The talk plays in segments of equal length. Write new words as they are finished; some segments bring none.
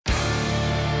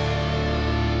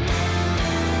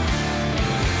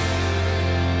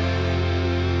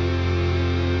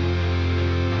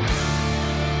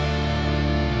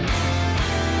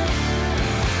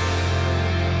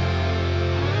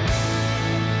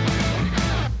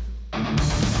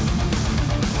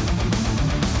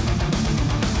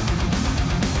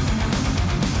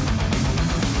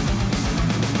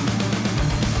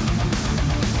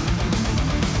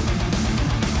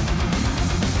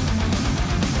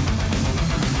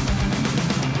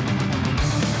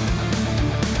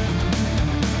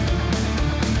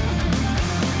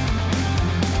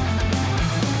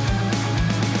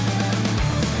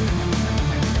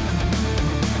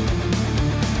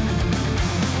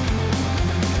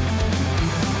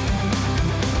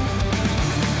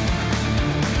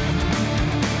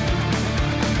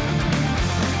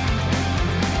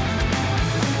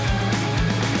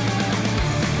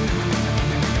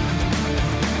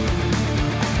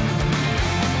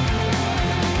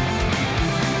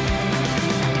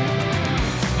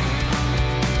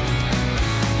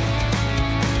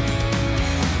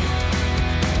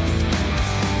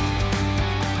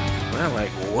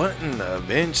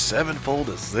Avenged Sevenfold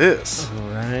is this?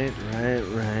 Right.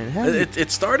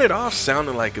 It started off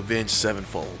sounding like Avenged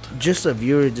Sevenfold. Just a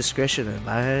viewer discretion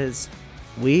advised.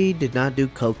 We did not do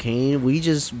cocaine. We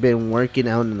just been working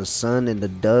out in the sun and the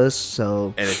dust,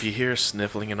 so... And if you hear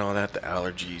sniffling and all that, the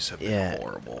allergies have been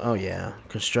horrible. Oh, yeah.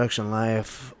 Construction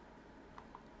life.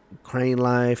 Crane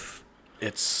life.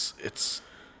 It's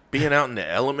being out in the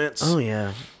elements. Oh,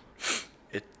 yeah.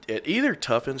 It either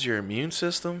toughens your immune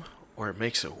system or it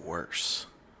makes it worse.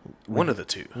 One of the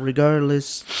two.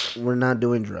 Regardless, we're not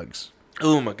doing drugs.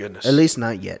 Oh, my goodness. At least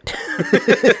not yet.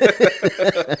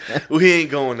 We ain't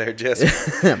going there, Jesse.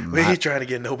 We ain't trying to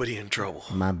get nobody in trouble.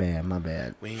 My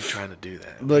bad. We ain't trying to do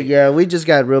that. But yeah, we just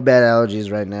got real bad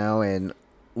allergies right now, and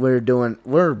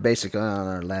we're basically on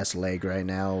our last leg right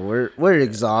now. We're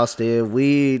exhausted.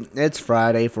 It's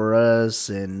Friday for us,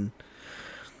 and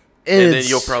then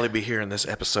you'll probably be hearing this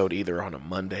episode either on a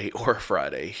Monday or a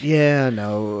Friday. Yeah,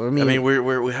 no. I mean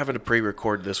we're having to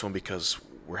pre-record this one because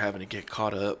we're having to get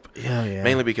caught up. Yeah.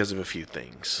 Mainly because of a few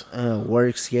things.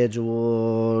 Work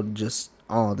schedule, just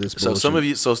all this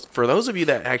bullshit. So for those of you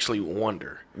that actually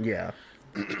wonder. Yeah.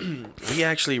 We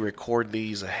actually record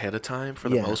these ahead of time for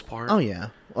the most part. Oh, yeah.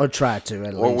 Or try to,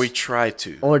 at least. Or we try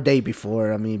to. Or day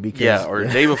before, because... Yeah, or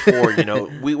day before,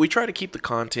 we try to keep the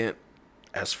content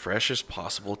as fresh as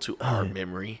possible to our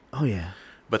memory. Oh, yeah.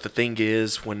 But the thing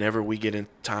is, whenever we get in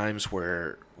times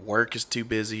where work is too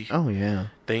busy,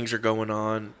 things are going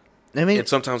on, and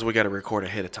sometimes we got to record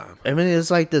ahead of time. I mean,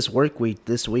 it's like this work week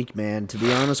this week, man. To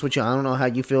be honest with you, I don't know how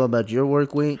you feel about your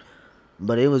work week,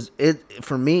 but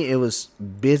for me, it was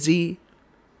busy,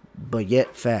 but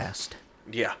yet fast.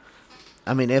 Yeah.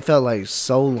 I mean, it felt like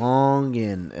so long,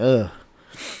 and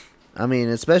I mean,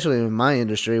 especially in my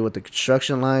industry with the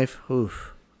construction life. Oof.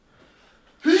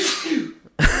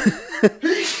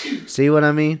 See what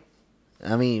I mean?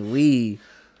 I mean, we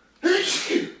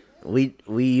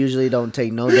usually don't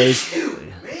take no days.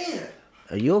 Man.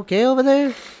 Are you okay over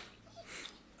there?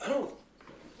 I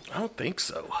don't think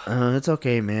so. It's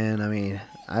okay, man. I mean,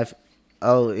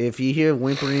 if you hear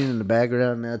whimpering in the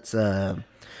background, that's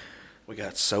we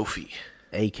got Sophie,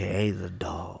 aka the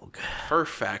dog. Fur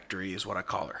Factory is what I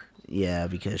call her. Yeah,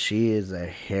 because she is a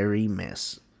hairy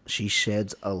mess. She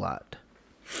sheds a lot.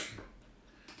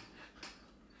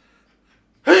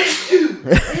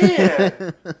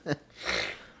 Man.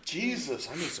 Jesus,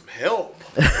 I need some help.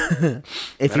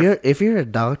 If you're a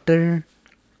doctor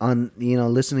on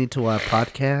listening to our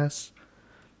podcast,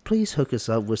 please hook us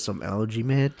up with some allergy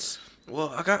meds.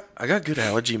 Well, I got good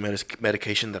allergy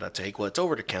medication that I take. Well, it's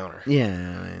over the counter. Yeah,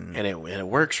 and it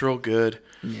works real good.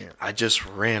 Yeah. I just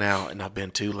ran out and I've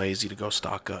been too lazy to go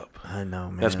stock up. I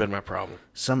know, man. That's been my problem.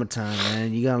 Summertime,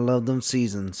 man. You gotta love them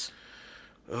seasons.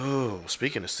 Oh,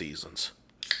 speaking of seasons.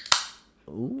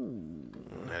 Ooh.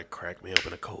 That cracked me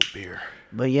open a cold beer.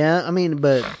 But yeah, I mean,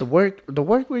 but the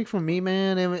work week for me,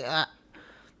 man,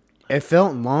 it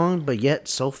felt long, but yet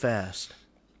so fast.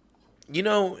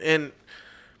 And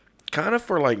kind of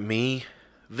for like me,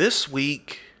 this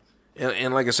week,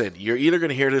 and like I said, you're either going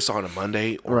to hear this on a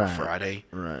Monday or a Friday.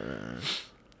 Right.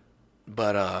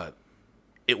 But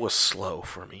it was slow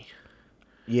for me.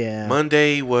 Yeah.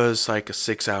 Monday was like a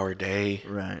 6-hour day.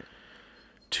 Right.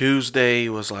 Tuesday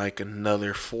was like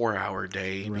another 4-hour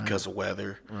day because of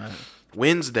weather. Right.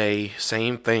 Wednesday,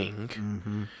 same thing.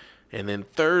 Mm-hmm. And then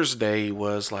Thursday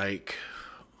was like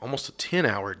almost a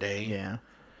 10-hour day. Yeah.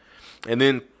 And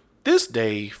then this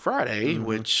day, Friday,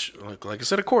 which, like I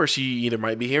said, of course, you either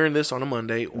might be hearing this on a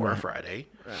Monday or a Friday.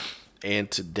 Right. And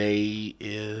today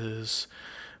is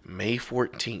May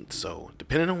 14th. So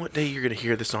depending on what day you're going to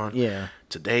hear this on,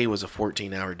 today was a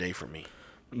 14-hour day for me.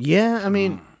 Yeah, I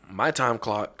mean... My time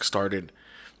clock started,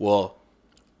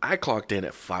 I clocked in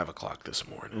at 5 o'clock this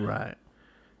morning. Right.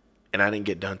 And I didn't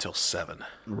get done till 7.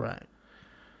 Right.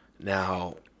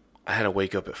 Now, I had to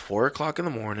wake up at 4 o'clock in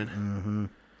the morning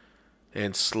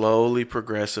and slowly,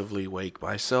 progressively wake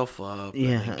myself up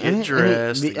and get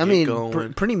dressed and get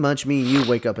going. Pretty much me and you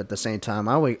wake up at the same time.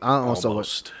 I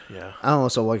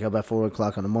also wake up at 4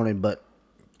 o'clock in the morning, but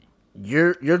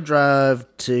your drive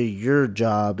to your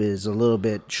job is a little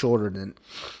bit shorter than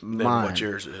mine. What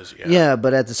yours is, yeah. Yeah,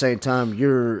 but at the same time,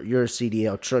 you're a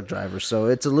CDL truck driver, so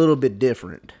it's a little bit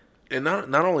different. And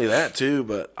not only that, too,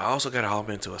 but I also got to hop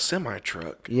into a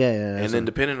semi-truck. Yeah. And then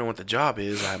depending on what the job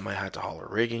is, I might have to haul a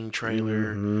rigging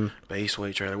trailer, base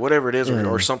weight trailer, whatever it is,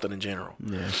 or something in general.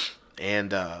 Yeah. And,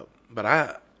 but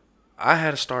I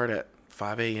had to start at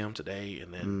 5 a.m. today,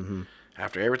 and then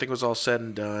after everything was all said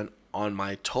and done, on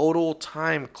my total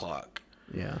time clock,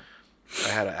 I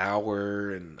had an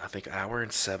hour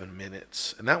and 7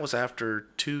 minutes, and that was after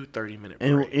 2 30-minute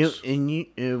breaks.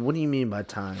 And what do you mean by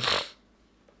time?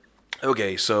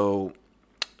 Okay, so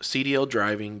CDL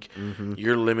driving,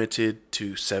 you're limited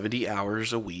to 70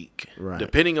 hours a week,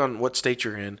 depending on what state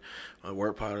you're in,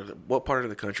 what part of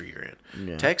the country you're in.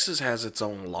 Yeah. Texas has its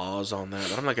own laws on that,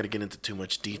 but I'm not going to get into too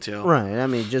much detail. Right. I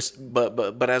mean,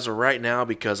 but as of right now,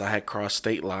 because I had crossed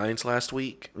state lines last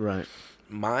week, right,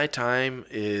 my time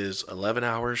is 11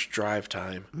 hours drive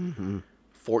time,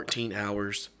 14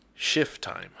 hours shift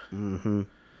time.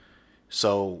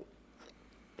 So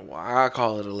I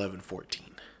call it 11-14.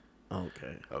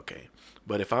 Okay.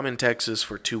 But if I'm in Texas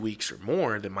for 2 weeks or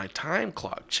more, then my time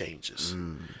clock changes.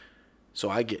 So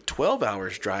I get 12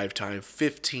 hours drive time,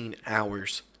 15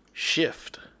 hours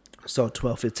shift. So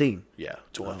 12-15. Yeah,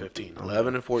 12-15.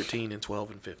 11-14 and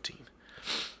 12-15.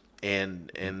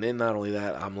 And then not only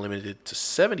that, I'm limited to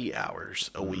 70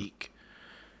 hours a week.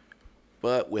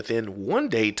 But within 1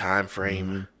 day time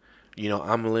frame,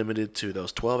 I'm limited to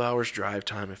those 12 hours drive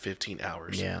time and 15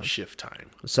 hours shift time.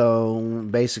 So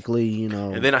basically,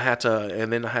 and then I had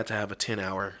to have a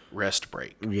 10-hour rest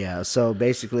break. Yeah. So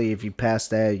basically, if you pass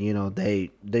that,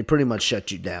 they pretty much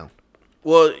shut you down.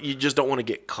 Well, you just don't want to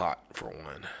get caught, for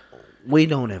one. We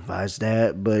don't advise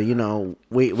that, but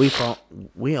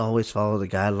we always follow the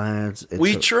guidelines.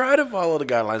 We try to follow the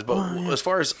guidelines, but as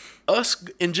far as us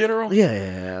in general, we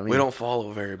don't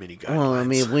follow very many guidelines. Well, I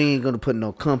mean, we ain't gonna put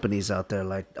no companies out there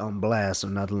like on blast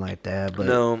or nothing like that. But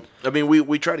no, I mean,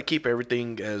 we try to keep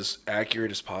everything as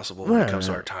accurate as possible when it comes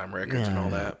to our time records and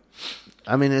all that.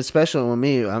 I mean, especially with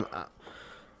me,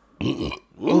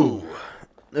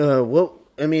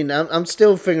 I'm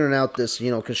still figuring out this,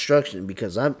 construction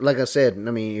because like I said,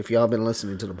 if y'all been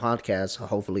listening to the podcast,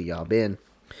 hopefully y'all been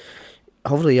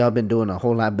doing a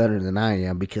whole lot better than I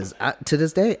am because to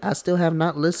this day, I still have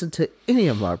not listened to any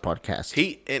of our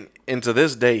podcasts. And to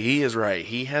this day, he is right.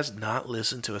 He has not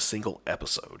listened to a single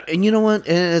episode. And you know what?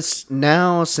 And it's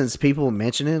now since people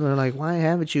mention it, they're like, why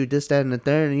haven't you this, that, and the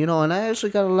third? And, and I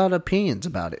actually got a lot of opinions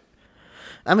about it.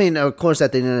 I mean, of course,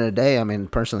 at the end of the day,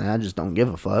 personally, I just don't give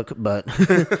a fuck. But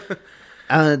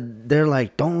they're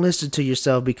like, don't listen to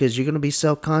yourself because you're going to be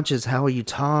self-conscious. How you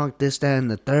talk, this, that,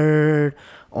 and the third.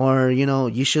 Or,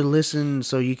 you should listen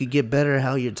so you could get better at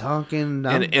how you're talking.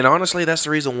 And honestly, that's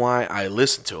the reason why I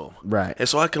listen to them. Right. And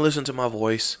so I can listen to my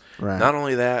voice. Right. Not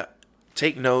only that,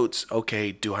 take notes.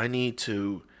 Okay, do I need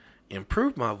to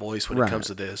improve my voice when it comes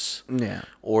to this? Yeah.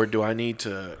 Or do I need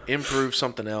to improve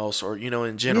something else? Or,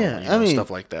 in general, stuff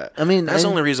like that. That's the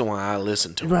only reason why I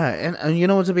listen to it. Right. And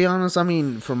to be honest,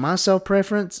 for my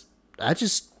self-preference, I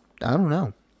don't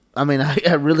know. I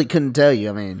really couldn't tell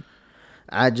you.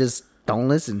 I just don't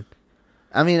listen.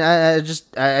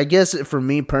 I guess for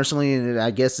me personally, and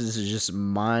I guess this is just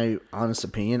my honest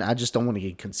opinion, I just don't want to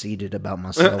get conceited about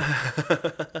myself.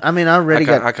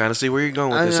 I kind of see where you're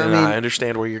going with this, and I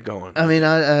understand where you're going.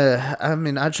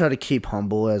 I try to keep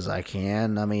humble as I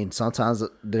can. Sometimes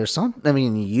there's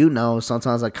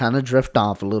sometimes I kind of drift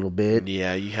off a little bit.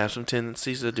 Yeah, you have some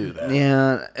tendencies to do that.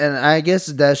 Yeah, and I guess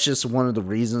that's just one of the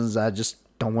reasons I just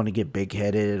don't want to get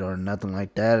big-headed or nothing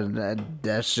like that, and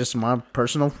that's just my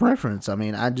personal preference.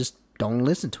 I just don't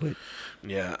listen to it.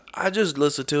 Yeah, I just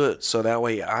listen to it so that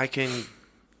way I can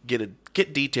get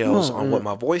details on what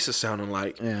my voice is sounding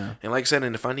like. Yeah. And like I said,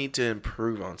 and if I need to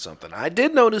improve on something, I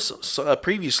did notice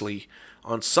previously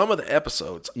on some of the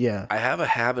episodes. Yeah. I have a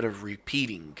habit of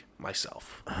repeating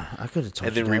myself. I could have told you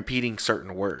and then repeating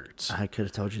certain words. I could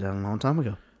have told you that a long time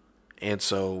ago. And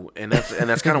so, and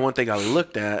that's kind of one thing I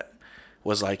looked at.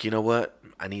 Was like, you know what?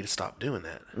 I need to stop doing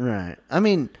that. Right.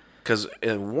 Because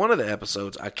in one of the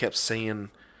episodes, I kept saying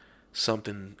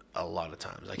something a lot of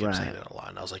times. I kept saying it a lot,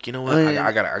 and I was like, you know what?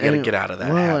 I gotta get out of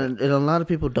that. Well, and a lot of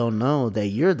people don't know that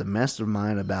you're the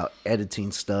mastermind about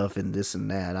editing stuff and this and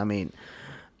that.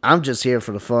 I'm just here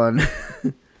for the fun.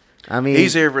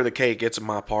 He's here for the cake. It's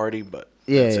my party, but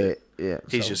that's it. Yeah,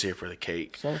 he's just here for the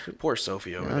cake. Sophie. Poor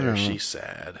Sophie over there. She's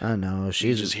sad. I know.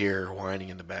 She's just here whining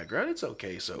in the background. It's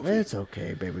okay, Sophie. It's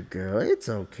okay, baby girl. It's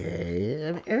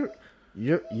okay.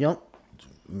 Your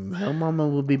mama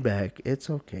will be back. It's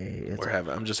okay.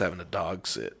 I'm just having a dog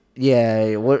sit.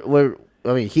 Yeah,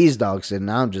 he's dog sitting.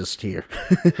 I'm just here.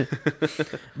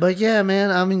 But yeah,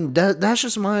 man. That's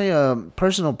just my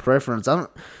personal preference. I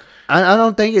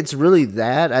don't think it's really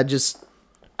that.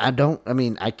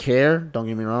 I care, don't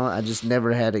get me wrong. I just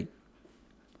never had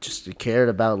cared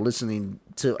about listening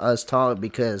to us talk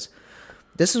because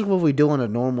this is what we do on a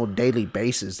normal daily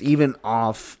basis, even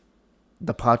off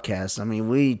the podcast.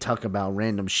 We talk about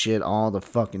random shit all the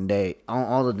fucking day,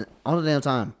 all the damn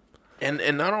time.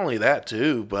 And not only that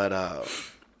too, but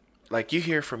like you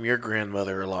hear from your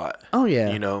grandmother a lot. Oh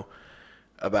yeah. You know,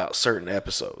 about certain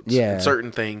episodes. Yeah. And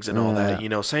certain things and all that. You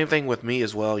know, same thing with me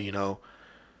as well, you know.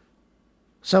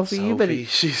 Sophie, you better.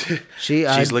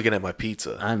 She's looking at my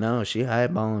pizza. I know, she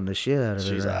eyeballing the shit out of it.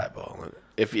 She's eyeballing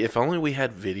it. If only we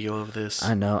had video of this.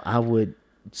 I know, I would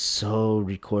so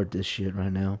record this shit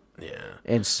right now. Yeah.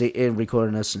 And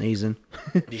recording us sneezing.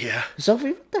 Yeah.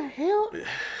 Sophie, what the hell?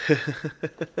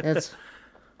 That's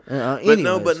but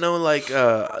no, like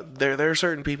there are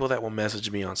certain people that will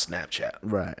message me on Snapchat,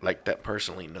 right? Like that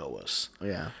personally know us,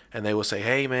 yeah. And they will say,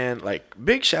 "Hey, man, like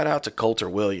big shout out to Colter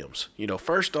Williams. You know,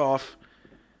 first off,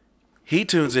 he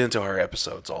tunes into our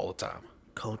episodes all the time.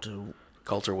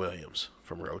 Colter Williams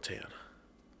from Rotan,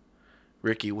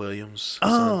 Ricky Williams.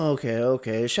 Oh,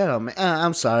 okay. Shout out, man.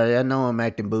 I'm sorry. I know I'm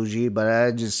acting bougie,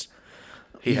 but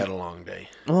he had a long day.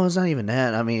 Well, it's not even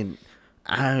that. I mean,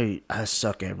 I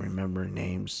suck at remembering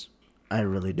names. I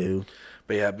really do.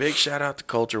 But yeah, big shout out to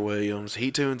Colter Williams.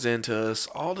 He tunes into us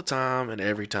all the time and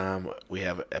every time we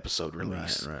have an episode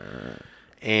release. Right.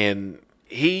 And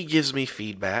he gives me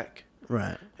feedback.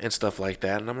 Right. And stuff like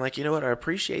that. And I'm like, you know what? I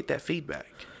appreciate that feedback.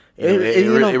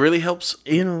 It really helps.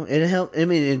 You know, it helps. I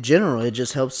mean, in general, it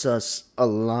just helps us a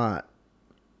lot.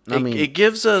 It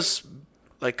gives us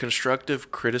like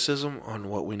constructive criticism on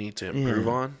what we need to improve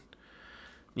on.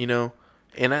 You know,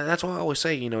 and that's why I always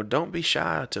say, you know, don't be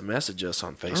shy to message us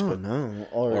on Facebook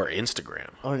or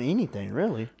Instagram or anything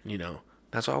really. You know,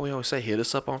 that's why we always say hit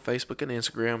us up on Facebook and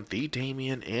Instagram, The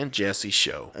Damien and Jesse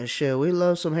Show. And shit, we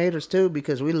love some haters too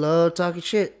because we love talking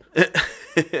shit.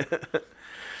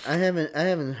 I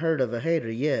haven't heard of a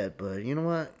hater yet, but you know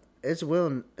what? It's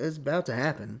about to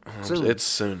happen. Soon. It's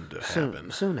soon to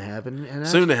happen. Soon to happen. And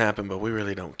soon to happen, but we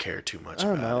really don't care too much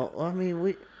about it. I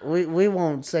mean, we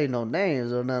won't say no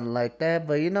names or nothing like that,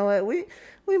 but you know what?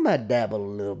 We might dabble a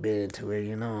little bit into it,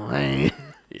 you know.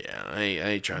 Yeah, I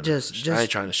ain't trying to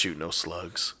shoot no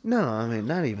slugs. No, I mean,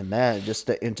 not even that. Just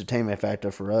the entertainment factor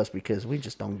for us because we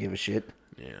just don't give a shit.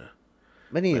 Yeah.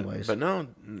 But anyways. But no,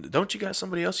 don't you got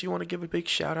somebody else you want to give a big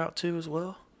shout out to as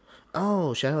well?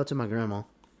 Oh, shout out to my grandma.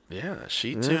 Yeah,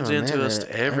 she tunes into us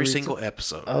every single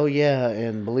episode. Oh yeah,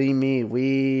 and believe me,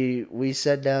 we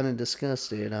sat down and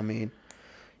discussed it. I mean,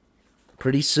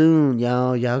 pretty soon,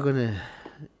 y'all gonna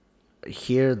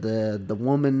hear the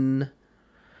woman.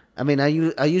 I mean, I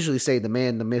usually say the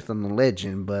man, the myth, and the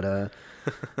legend, but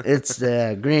it's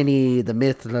the granny, the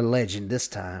myth, and the legend this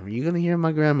time. You're gonna hear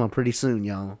my grandma pretty soon,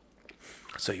 y'all.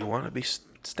 So you want to be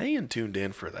staying tuned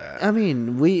in for that? I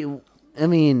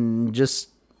mean, just.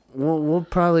 We'll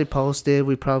probably post it.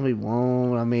 We probably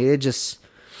won't. I mean, it just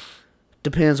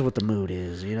depends what the mood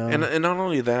is, you know. And not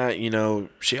only that, you know,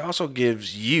 she also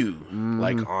gives you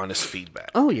like honest feedback.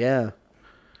 Oh yeah,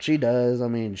 she does. I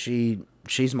mean,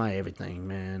 she's my everything,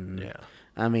 man. Yeah.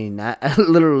 I mean, I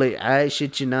literally, I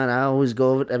shit you not. I always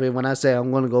go. I mean, when I say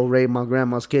I'm gonna go raid my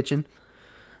grandma's kitchen,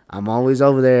 I'm always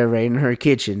over there raiding her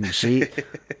kitchen.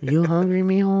 You hungry,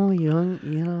 mijo?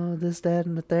 You know, this, that,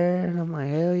 and the third. And I'm like,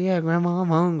 hell yeah, Grandma, I'm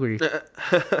hungry.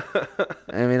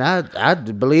 I mean, I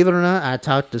believe it or not, I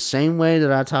talk the same way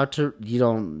that I talk to,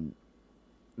 the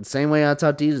same way I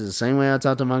talk to you is the same way I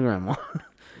talk to my grandma.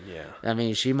 Yeah. I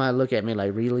mean, she might look at me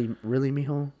like, really,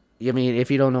 mijo? I mean,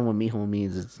 if you don't know what mijo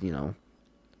means, it's, you know,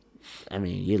 I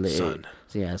mean, son.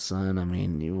 Yeah, son. I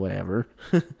mean, whatever.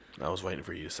 I was waiting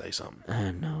for you to say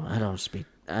something. No, I don't speak.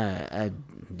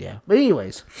 Yeah. But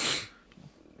anyways.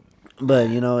 But,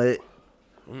 you know, it...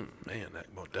 man,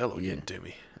 that Modelo getting to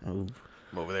me. Oh.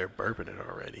 I'm over there burping it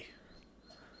already.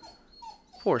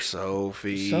 Poor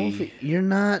Sophie. Sophie, you're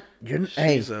not...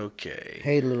 She's okay.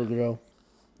 Hey, little girl.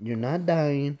 You're not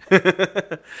dying.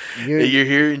 You're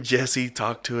hearing Jesse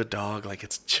talk to a dog like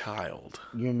it's a child.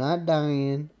 You're not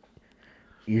dying.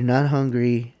 You're not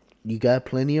hungry. You got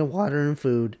plenty of water and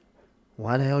food.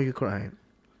 Why the hell are you crying?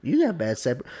 You got bad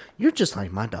You're just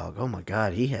like my dog. Oh my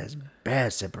God, he has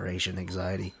bad separation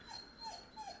anxiety.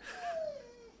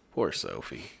 Poor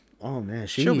Sophie. Oh man,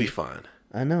 she'll be fine.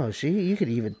 I know. You could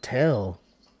even tell.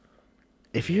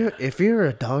 If you're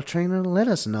a dog trainer, let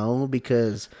us know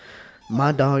because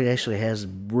my dog actually has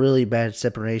really bad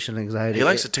separation anxiety. He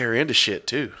likes to tear into shit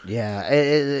too. Yeah,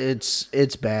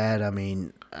 it's bad. I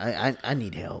mean, I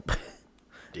need help.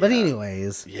 But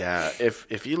anyways. Yeah,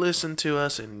 if you listen to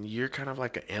us and you're kind of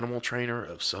like an animal trainer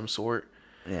of some sort,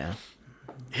 yeah,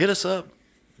 hit us up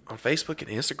on Facebook and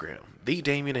Instagram. The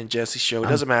Damien and Jesse Show. It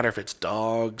doesn't matter if it's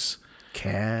dogs,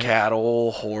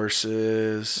 cattle,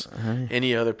 horses,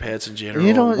 any other pets in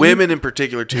general. Women in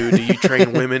particular too. Do you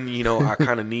train women? You know, I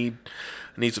kind of need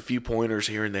needs a few pointers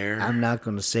here and there. I'm not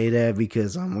going to say that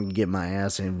because I'm going to get my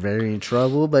ass in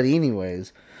trouble. But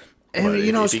anyways, and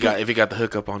if you got the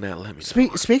hookup on that, let me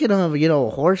know. Speaking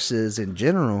of horses in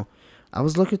general, I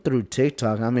was looking through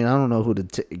TikTok. I mean, I don't know who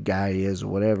the guy is or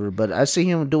whatever, but I see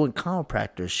him doing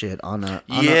chiropractor shit on a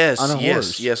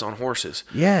horse. Yes, on horses.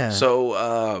 Yeah.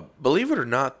 So, believe it or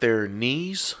not, their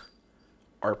knees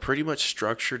are pretty much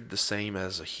structured the same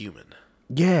as a human.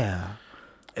 Yeah.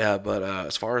 Yeah, but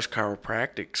as far as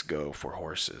chiropractics go for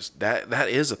horses, that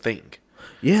is a thing.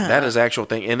 Yeah. That is actual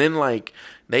thing. And then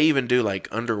they even do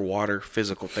underwater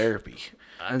physical therapy.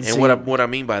 And what I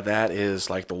mean by that is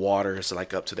the water is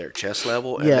up to their chest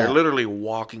level, and they're literally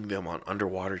walking them on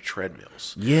underwater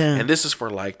treadmills. Yeah. And this is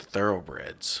for the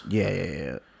thoroughbreds.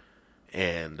 Yeah.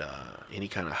 And any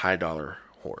kind of high dollar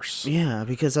horse. Yeah,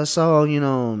 because I saw, I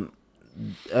know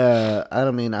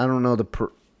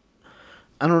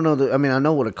I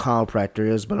know what a chiropractor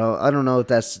is, but I don't know if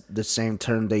that's the same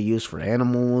term they use for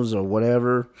animals or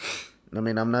whatever. I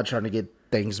mean, I'm not trying to get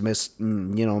things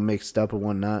mixed up or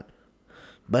whatnot.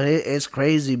 But it's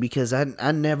crazy because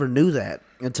I never knew that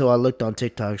until I looked on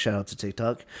TikTok. Shout out to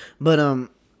TikTok. But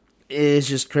it's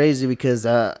just crazy because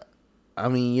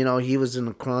he was in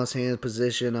a cross hand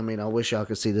position. I mean, I wish y'all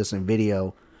could see this in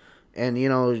video. And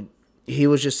he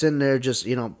was just sitting there, just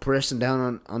pressing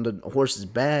down on the horse's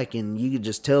back, and you could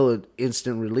just tell it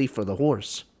instant relief for the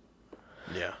horse.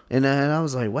 Yeah. And I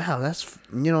was like, wow, that's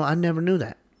I never knew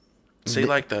that. See,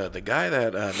 the guy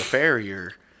that the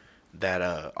farrier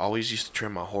that always used to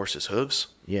trim my horse's hooves.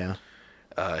 Yeah.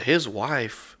 His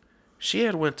wife, she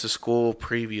had went to school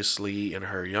previously in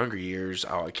her younger years.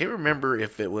 I can't remember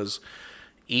if it was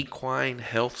equine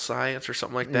health science or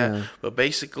something like that. Yeah. But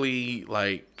basically,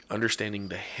 understanding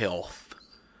the health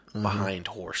behind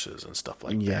horses and stuff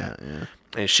like that. Yeah.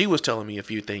 And she was telling me a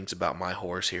few things about my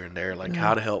horse here and there,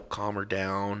 how to help calm her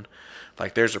down.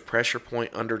 There's a pressure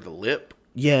point under the lip.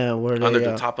 Yeah, where under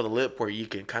the top of the lip where you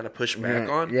can kind of push back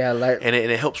on. Yeah, and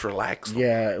it helps relax them.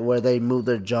 Yeah, where they move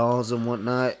their jaws and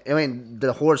whatnot. I mean,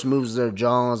 the horse moves their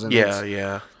jaws and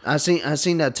yeah. I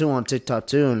seen that too on TikTok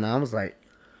too, and I was like,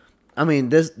 I mean,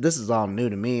 this is all new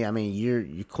to me. I mean,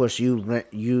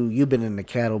 you've been in the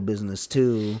cattle business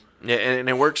too. Yeah, and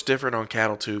it works different on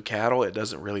cattle too. Cattle, it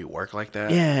doesn't really work like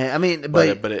that. Yeah, I mean,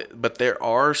 but there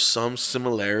are some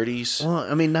similarities. Well,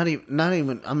 I mean, not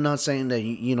even. I'm not saying that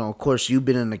of course you've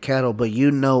been in the cattle, but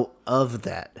of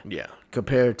that. Yeah.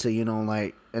 Compared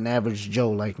to an average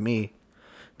Joe like me,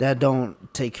 that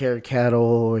don't take care of cattle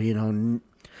or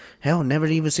hell, never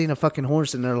even seen a fucking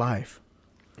horse in their life.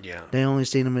 Yeah. They only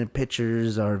seen them in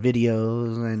pictures or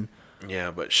videos and.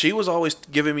 Yeah, but she was always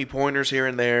giving me pointers here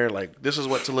and there, this is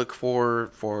what to look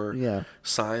for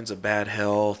signs of bad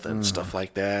health and stuff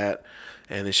like that.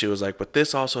 And then she was like, but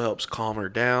this also helps calm her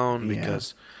down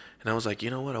because, and I was like,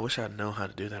 you know what? I wish I'd know how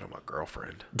to do that with my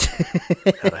girlfriend.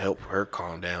 How to help her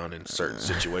calm down in certain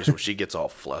situations where she gets all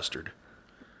flustered.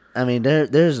 I mean,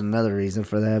 there's another reason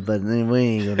for that, but then we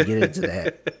ain't going to get into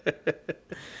that.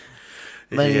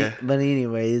 But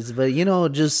anyways,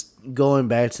 just going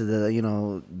back to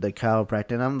the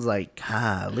chiropractor, and I was like,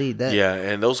 golly, that. Yeah,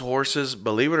 and those horses,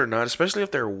 believe it or not, especially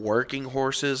if they're working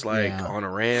horses, on a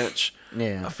ranch,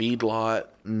 a feedlot,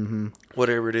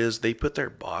 whatever it is, they put their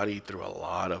body through a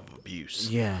lot of abuse.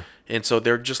 Yeah. And so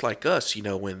they're just like us,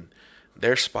 when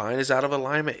their spine is out of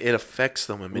alignment, it affects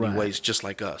them in many ways, just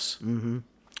like us. Mm-hmm.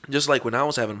 Just like when I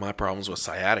was having my problems with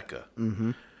sciatica.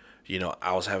 Mm-hmm.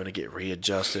 I was having to get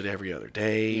readjusted every other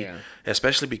day,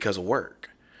 especially because of work.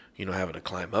 Having to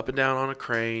climb up and down on a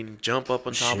crane, jump up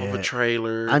on top of a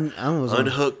trailer,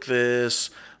 unhook this,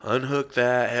 unhook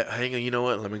that. Hang on, you know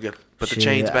what? Let me put the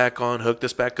chains back on, hook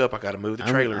this back up. I got to move the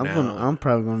trailer now. I'm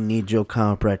probably going to need your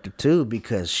chiropractor too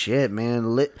because shit,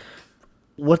 man.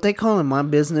 What they call in my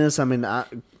business, I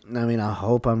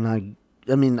hope I'm not.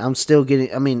 I'm still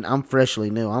getting. I'm freshly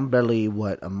new. I'm barely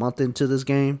a month into this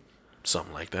game.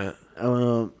 Something like that.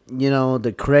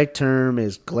 The correct term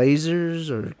is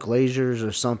glaziers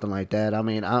or something like that. I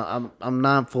mean, I'm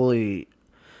not fully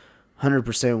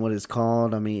 100% what it's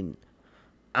called. I mean,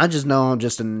 I just know I'm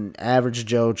just an average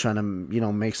Joe trying to,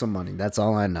 make some money. That's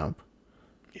all I know.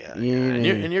 Yeah.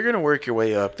 And you're going to work your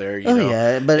way up there,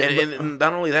 Yeah, but and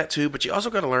not only that too, but you also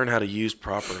got to learn how to use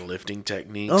proper lifting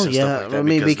techniques and stuff like that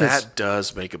because that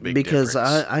does make a big difference. Because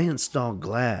I install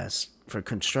glass for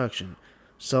construction.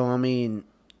 So,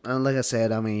 like I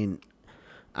said, I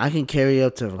can carry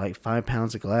up to 5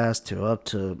 pounds of glass to up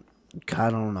to, God, I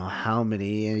don't know how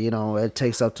many. And, it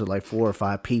takes up to 4 or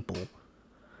 5 people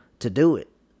to do it.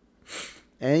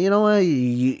 And you know what?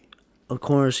 Of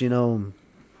course,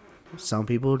 some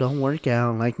people don't work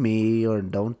out like me or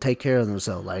don't take care of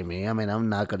themselves like me. I mean, I'm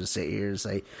not going to sit here and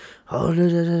say,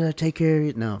 oh, take care of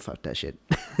you. No, fuck that shit.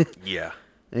 Yeah.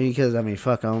 Because, I mean,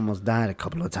 fuck, I almost died a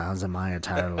couple of times in my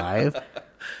entire life.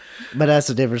 But that's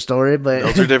a different story. But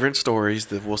those are different stories.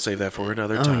 That we'll save that for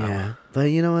another time. Yeah.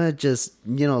 But you know what? Just,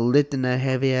 lifting that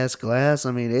heavy-ass glass,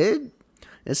 I mean,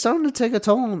 it's starting to take a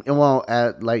toll on me. Well,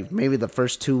 at, like, maybe the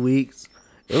first 2 weeks,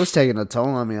 it was taking a toll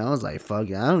on me. I was like, fuck,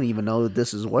 I don't even know if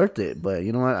this is worth it. But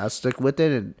you know what? I stuck with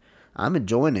it, and I'm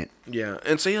enjoying it. Yeah.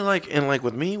 And see, like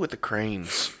with me, with the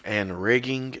cranes and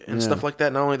rigging and stuff like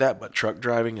that, not only that, but truck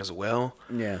driving as well.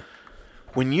 Yeah.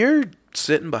 When you're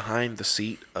sitting behind the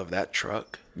seat of that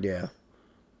truck, yeah,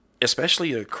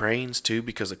 especially the cranes too,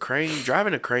 because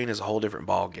driving a crane is a whole different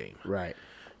ball game. Right.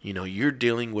 You're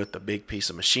dealing with a big piece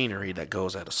of machinery that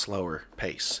goes at a slower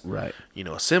pace. Right.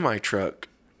 A semi truck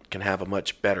can have a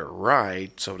much better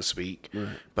ride, so to speak,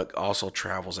 but also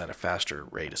travels at a faster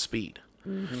rate of speed.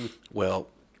 Mm-hmm. Well,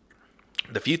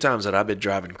 the few times that I've been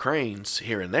driving cranes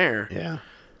here and there,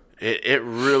 it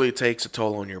really takes a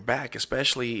toll on your back,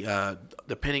 especially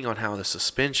depending on how the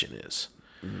suspension is.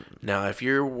 Mm-hmm. Now, if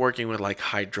you're working with like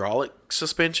hydraulic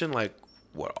suspension, like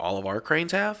what all of our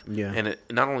cranes have, and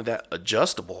not only that,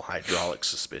 adjustable hydraulic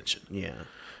suspension,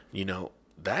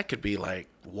 that could be like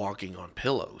walking on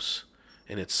pillows,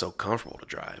 and it's so comfortable to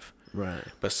drive. Right.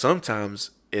 But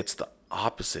sometimes it's the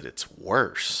opposite; it's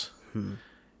worse.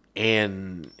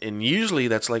 And usually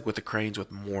that's like with the cranes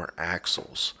with more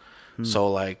axles. So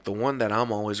like the one that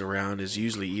I'm always around is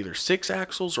usually either 6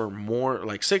 axles or more,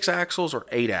 like 6 axles or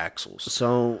 8 axles.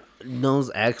 So those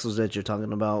axles that you're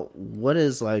talking about, what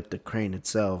is like the crane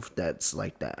itself that's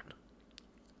like that?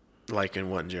 Like in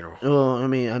what in general? Well, I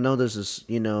mean, I know this is,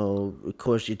 of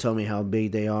course you told me how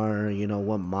big they are,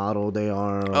 what model they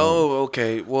are. Oh,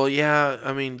 okay. Well, yeah,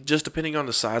 I mean, just depending on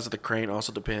the size of the crane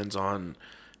also depends on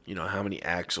how many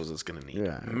axles it's going to need.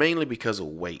 Yeah. Mainly because of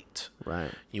weight.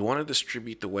 Right. You want to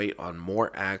distribute the weight on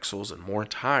more axles and more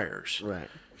tires. Right.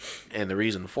 And the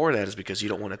reason for that is because you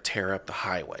don't want to tear up the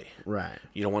highway. Right.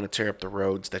 You don't want to tear up the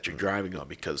roads that you're driving on,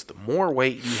 because the more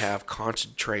weight you have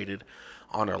concentrated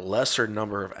on a lesser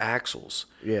number of axles,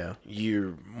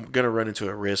 you're going to run into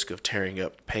a risk of tearing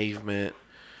up pavement,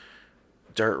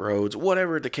 dirt roads,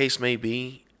 whatever the case may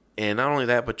be. And not only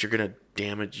that, but you're going to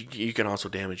you can also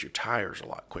damage your tires a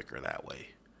lot quicker that way.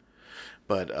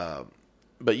 But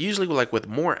usually, like with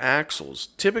more axles,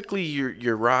 typically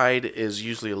your ride is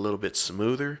usually a little bit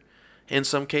smoother in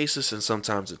some cases, and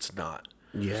sometimes it's not.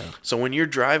 Yeah. So when I'm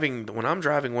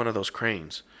driving one of those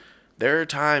cranes, there are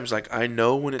times like I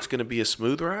know when it's going to be a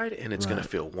smooth ride and it's going to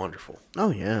feel wonderful.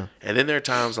 Oh yeah. And then there are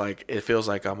times like it feels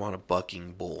like I'm on a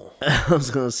bucking bull. I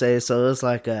was gonna say, so it's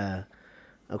like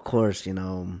of course,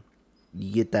 you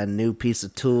get that new piece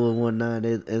of tool and whatnot.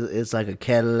 It's like a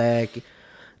Cadillac,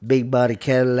 big body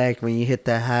Cadillac. When you hit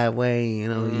that highway,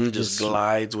 you just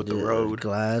glides with the road.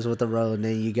 Glides with the road. And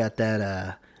then you got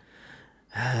that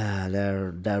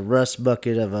that rust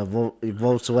bucket of a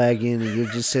Volkswagen, and you're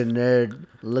just sitting there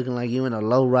looking like you in a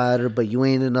lowrider, but you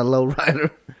ain't in a lowrider.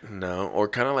 No, or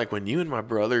kind of like when you and my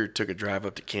brother took a drive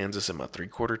up to Kansas in my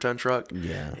 3/4 ton truck.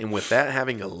 Yeah. And with that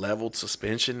having a leveled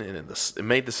suspension, and it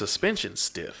made the suspension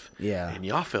stiff. Yeah. And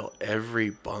y'all felt every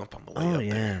bump on the way up there.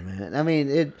 Yeah, man. I mean,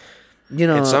 it.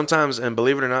 And sometimes, and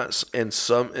believe it or not, in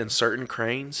certain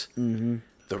cranes,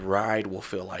 the ride will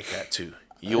feel like that too.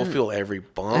 You'll feel every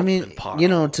bump. I mean, and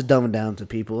pothole. To dumb it down to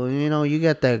people, you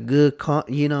got that good,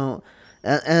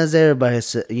 as everybody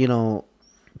said,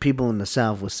 people in the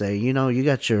South would say, you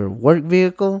got your work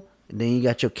vehicle, and then you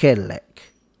got your Cadillac.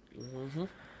 Mm-hmm.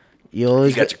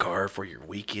 You got your car for your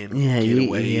weekend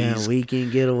getaways.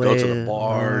 Weekend getaways. Go to the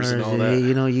bars and all that.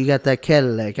 You got that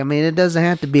Cadillac. I mean, it doesn't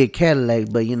have to be a Cadillac,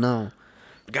 but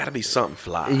got to be something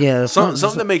fly. Yeah,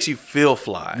 something that makes you feel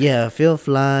fly. Yeah, feel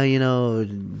fly.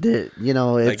 It's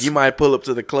like you might pull up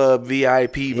to the club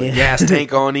VIP, but gas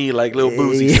tank on E, like Lil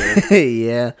Boosie said.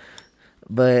 Yeah.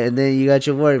 And then you got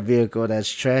your work vehicle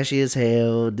that's trashy as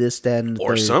hell, this, that, and the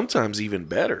Or third. Sometimes even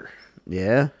better.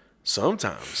 Yeah.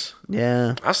 Sometimes.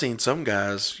 Yeah. I've seen some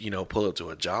guys, pull up to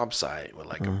a job site with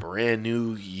like a brand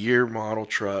new year model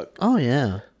truck. Oh,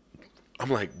 yeah. I'm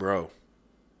like, bro,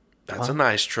 that's a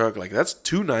nice truck. Like, that's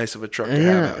too nice of a truck to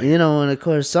have out here. And of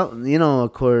course, some,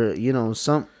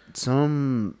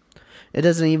 it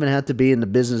doesn't even have to be in the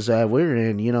business that we're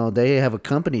in. They have a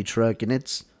company truck, and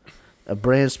it's a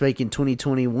brand spanking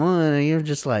 2021, and you're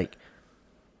just like,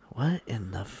 what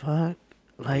in the fuck?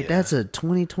 Like, that's a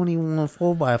 2021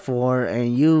 4x4,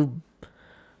 and you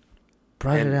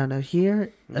brought it out of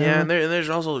here. Yeah, and there's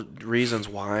also reasons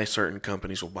why certain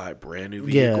companies will buy brand new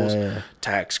vehicles,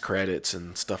 tax credits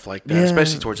and stuff like that,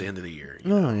 especially towards the end of the year.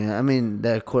 Yeah. I mean,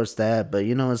 of course that, but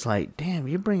it's like, damn,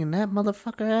 you're bringing that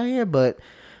motherfucker out here. But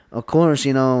of course,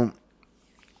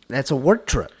 that's a work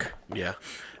truck. Yeah.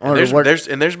 And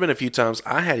there's been a few times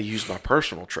I had to use my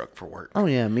personal truck for work. Oh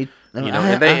yeah, me.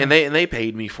 And they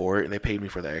paid me for it, and they paid me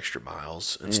for the extra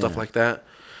miles and stuff like that.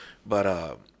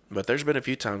 But there's been a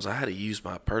few times I had to use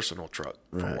my personal truck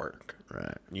for work.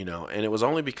 Right. And it was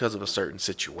only because of a certain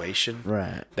situation.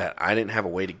 Right. That I didn't have a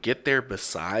way to get there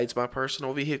besides my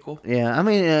personal vehicle. Yeah, I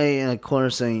mean, of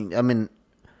course, some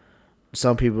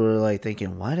people are like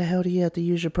thinking, why the hell do you have to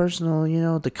use your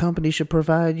personal? The company should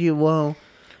provide you. Well,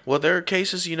 there are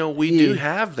cases, we do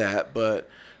have that, but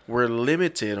we're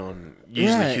limited on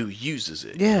usually who uses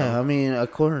it. Yeah, I mean,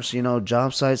 of course,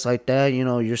 job sites like that,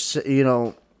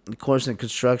 of course, in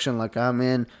construction like I'm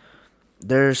in,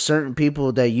 there's certain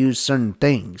people that use certain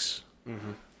things.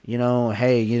 Mm-hmm.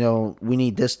 Hey, we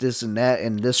need this, and that,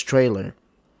 and this trailer.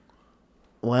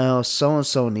 Well,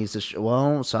 so-and-so needs this.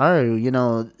 Well, sorry,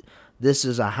 this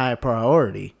is a high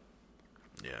priority.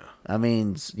 Yeah. I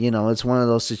mean, it's one of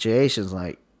those situations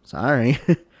like, sorry.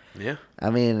 Yeah. I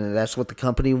mean, that's what the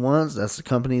company wants. That's the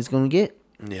company's going to get.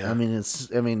 Yeah. I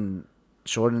mean,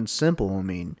 short and simple. I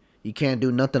mean, you can't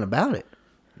do nothing about it.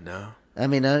 No. I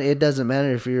mean, it doesn't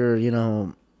matter if you're,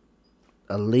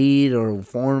 a lead or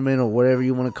foreman or whatever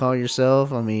you want to call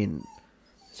yourself. I mean,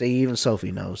 see, even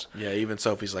Sophie knows. Yeah, even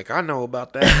Sophie's like, I know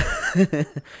about that.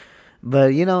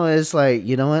 But, it's like,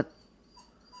 you know what?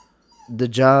 The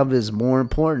job is more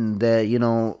important that,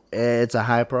 it's a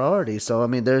high priority. So, I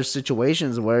mean, there's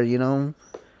situations where, you're going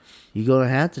to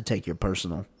have to take your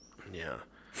personal. Yeah.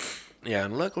 Yeah,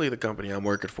 and luckily the company I'm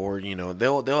working for,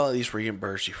 they'll at least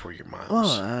reimburse you for your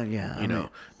miles. Oh, yeah.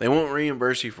 They won't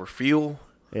reimburse you for fuel.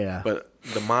 Yeah. But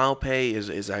the mile pay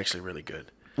is actually really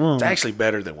good. It's actually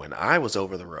better than when I was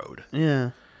over the road. Yeah.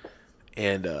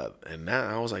 And now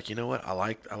I was like, you know what? I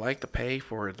like the pay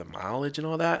for the mileage and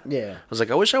all that. Yeah. I was like,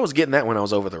 I wish I was getting that when I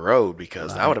was over the road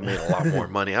because I would have made a lot more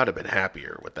money. I would have been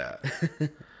happier with that.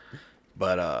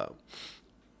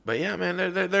 But yeah,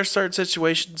 man, there's certain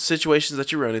situations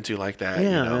that you run into like that.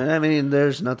 Yeah, I mean,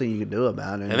 there's nothing you can do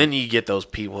about it. And then you get those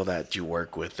people that you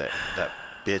work with that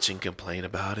bitch and complain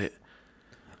about it.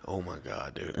 Oh my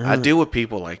God, dude! I deal with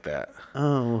people like that.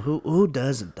 Oh, who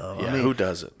doesn't though? Yeah, who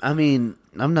doesn't? I mean,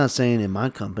 I'm not saying in my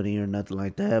company or nothing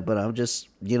like that, but I'm just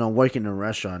working in a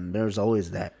restaurant. There's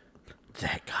always that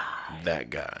guy. That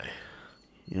guy.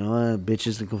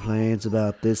 Bitches and complaints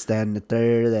about this, that, and the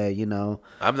third. That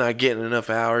I'm not getting enough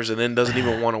hours, and then doesn't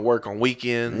even want to work on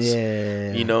weekends.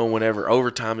 Yeah. Whenever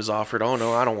overtime is offered, oh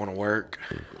no, I don't want to work.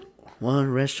 Well, in a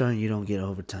restaurant, you don't get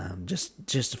overtime.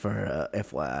 Just for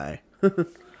FYI.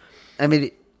 I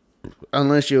mean,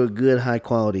 unless you're a good, high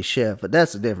quality chef, but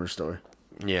that's a different story.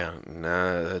 Yeah,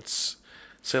 nah, that's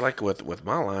say like with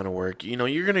my line of work,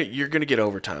 you're gonna get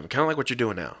overtime, kind of like what you're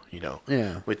doing now.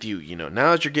 Yeah. With you,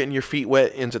 now that you're getting your feet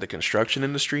wet into the construction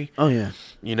industry. Oh yeah.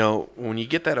 When you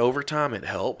get that overtime, it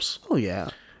helps. Oh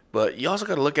yeah. But you also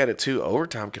got to look at it too.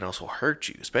 Overtime can also hurt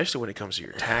you, especially when it comes to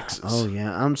your taxes. Oh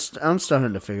yeah, I'm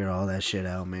starting to figure all that shit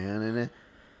out, man.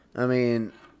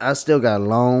 And I still got a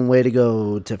long way to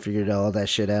go to figure all that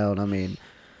shit out. I mean,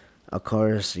 of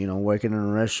course, working in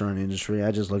the restaurant industry,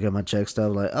 I just look at my check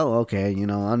stuff like, oh, okay,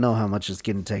 I know how much is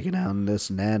getting taken out and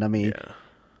this and that. I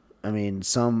mean,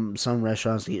 some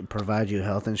restaurants provide you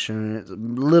health insurance,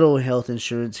 little health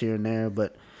insurance here and there,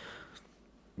 but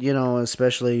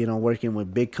especially working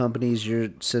with big companies, you're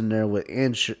sitting there with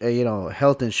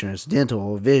health insurance,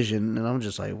 dental, vision, and I'm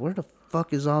just like, where the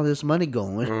fuck is all this money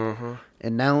going? Mm-hmm.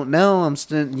 And now I'm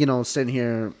still, sitting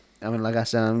here. I mean, like I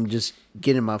said, I'm just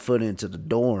getting my foot into the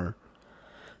door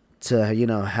to,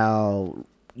 how,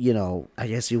 I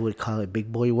guess you would call it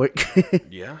big boy work.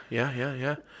 Yeah.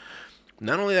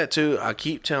 Not only that, too, I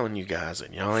keep telling you guys,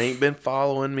 and y'all ain't been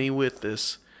following me with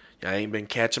this. Y'all ain't been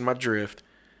catching my drift.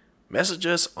 Message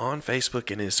us on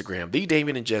Facebook and Instagram, The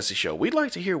Damien and Jesse Show. We'd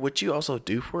like to hear what you also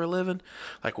do for a living.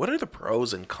 Like, what are the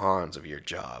pros and cons of your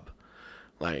job?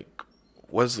 Like,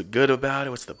 what's the good about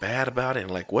it? What's the bad about it?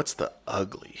 And, like, what's the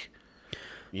ugly?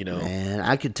 Man,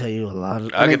 I could tell you a lot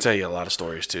of... I can tell you a lot of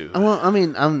stories, too. Well, I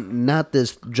mean, I'm not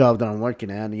this job that I'm working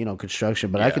at,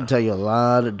 construction, but yeah. I can tell you a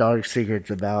lot of dark secrets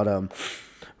about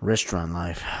restaurant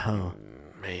life. Oh.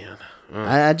 Man.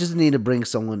 I just need to bring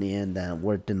someone in that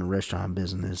worked in the restaurant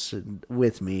business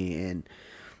with me and,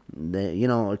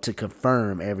 to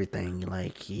confirm everything.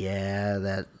 Like, yeah,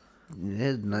 that,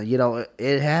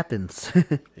 it happens.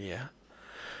 Yeah.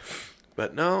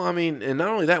 But no, I mean, and not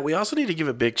only that, we also need to give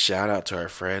a big shout out to our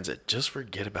friends at Just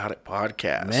Forget About It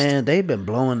podcast. Man, they've been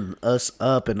blowing us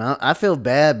up, and I feel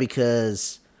bad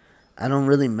because I don't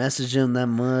really message them that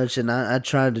much, and I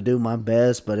tried to do my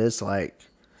best, but it's like...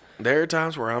 There are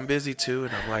times where I'm busy too,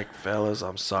 and I'm like, fellas,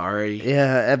 I'm sorry.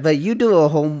 Yeah, but you do a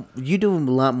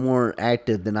lot more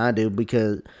active than I do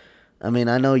because, I mean,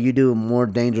 I know you do a more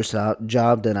dangerous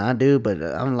job than I do, but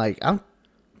I'm like, I'm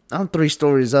 3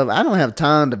 stories up. I don't have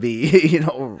time to be,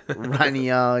 writing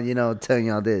y'all, telling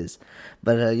y'all this.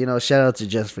 But, shout out to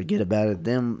Just Forget About It.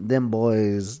 Them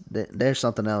boys, they're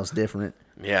something else different.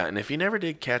 Yeah, and if you never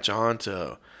did catch on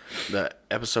to the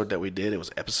episode that we did, it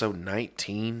was episode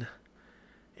 19.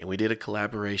 And we did a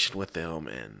collaboration with them,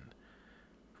 and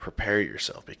prepare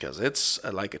yourself because it's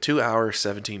like a 2-hour,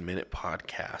 17-minute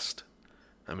podcast.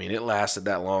 I mean, it lasted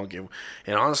that long.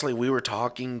 And honestly, we were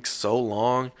talking so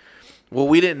long. Well,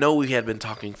 we didn't know we had been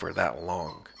talking for that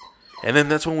long. And then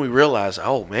that's when we realized,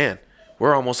 oh, man,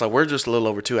 we're just a little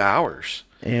over 2 hours.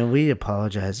 And we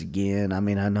apologize again. I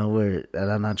mean, I know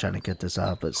I'm not trying to cut this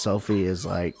off, but Sophie is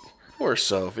like... Poor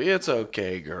Sophie. It's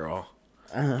okay, girl.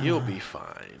 You'll be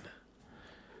fine.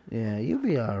 Yeah, you'll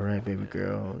be all right, baby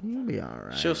girl. You'll be all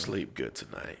right. She'll sleep good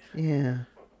tonight. Yeah.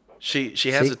 She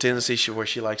has a tendency where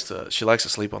she likes to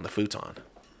sleep on the futon.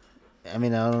 I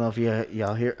mean, I don't know if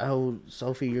y'all hear. Oh,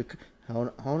 Sophie, you're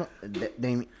hold on.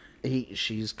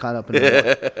 She's caught up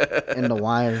in the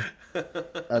wire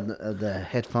of the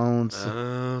headphones.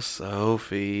 Oh,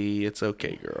 Sophie, it's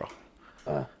okay, girl.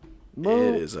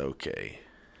 Move. It is okay.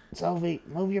 Sophie,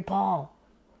 move your paw.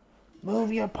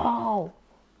 Move your paw.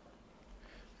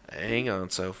 Hang on,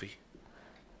 Sophie.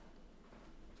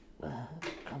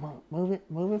 Come on, move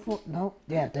it for... No,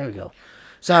 yeah, there we go.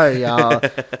 Sorry, y'all.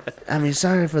 I mean,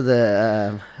 sorry for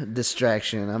the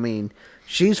distraction. I mean,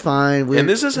 she's fine. And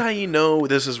this is how you know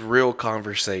this is real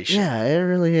conversation. Yeah, it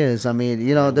really is. I mean,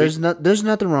 there's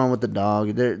nothing wrong with the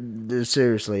dog. They're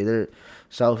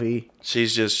Sophie.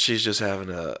 She's just having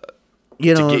to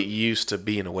get used to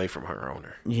being away from her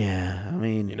owner. Yeah, I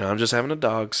mean, I'm just having a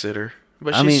dog sitter.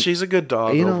 But she's a good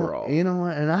dog overall. You know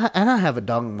what? And I have a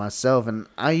dog myself, and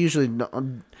I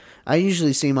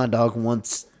usually see my dog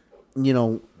once,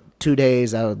 2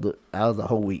 days out of the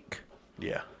whole week.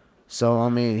 Yeah. So I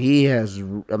mean, he has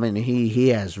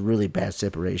really bad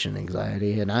separation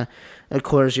anxiety, and of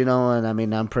course, and I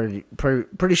mean, I'm pretty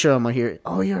sure I'm gonna hear,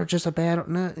 oh, you're just a bad.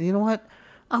 No, you know what?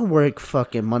 I work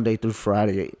fucking Monday through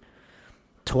Friday,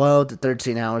 12 to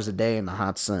 13 hours a day in the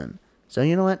hot sun. So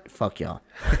you know what? Fuck y'all.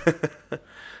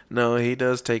 No, he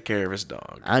does take care of his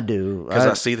dog. I do. Because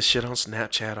I see the shit on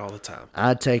Snapchat all the time.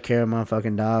 I take care of my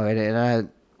fucking dog, and I,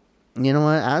 you know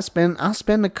what? I'll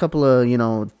spend a couple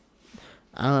of,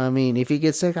 I mean, if he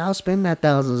gets sick, I'll spend that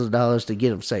thousands of dollars to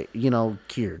get him safe,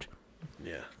 cured.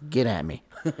 Yeah. Get at me.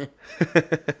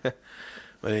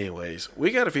 But anyways,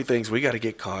 we got a few things we got to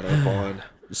get caught up on.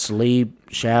 Sleep,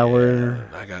 shower.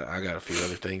 Yeah, I got a few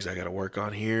other things I got to work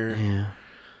on here. Yeah.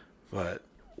 But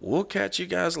we'll catch you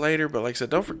guys later. But like I said,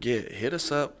 don't forget, hit us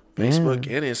up, Facebook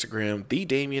and Instagram, The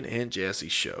Damien and Jesse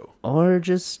Show. Or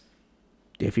just,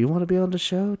 if you want to be on the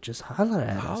show, just holler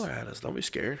at us. Holler at us. Don't be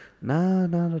scared. No,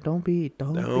 don't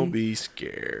be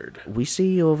scared. We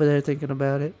see you over there thinking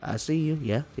about it. I see you.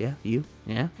 Yeah, you.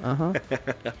 Yeah, uh-huh.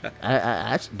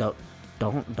 I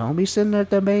don't be sitting there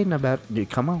debating about it. Dude,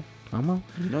 come on.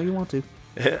 You know you want to.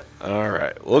 All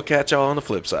right. We'll catch y'all on the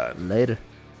flip side. Later.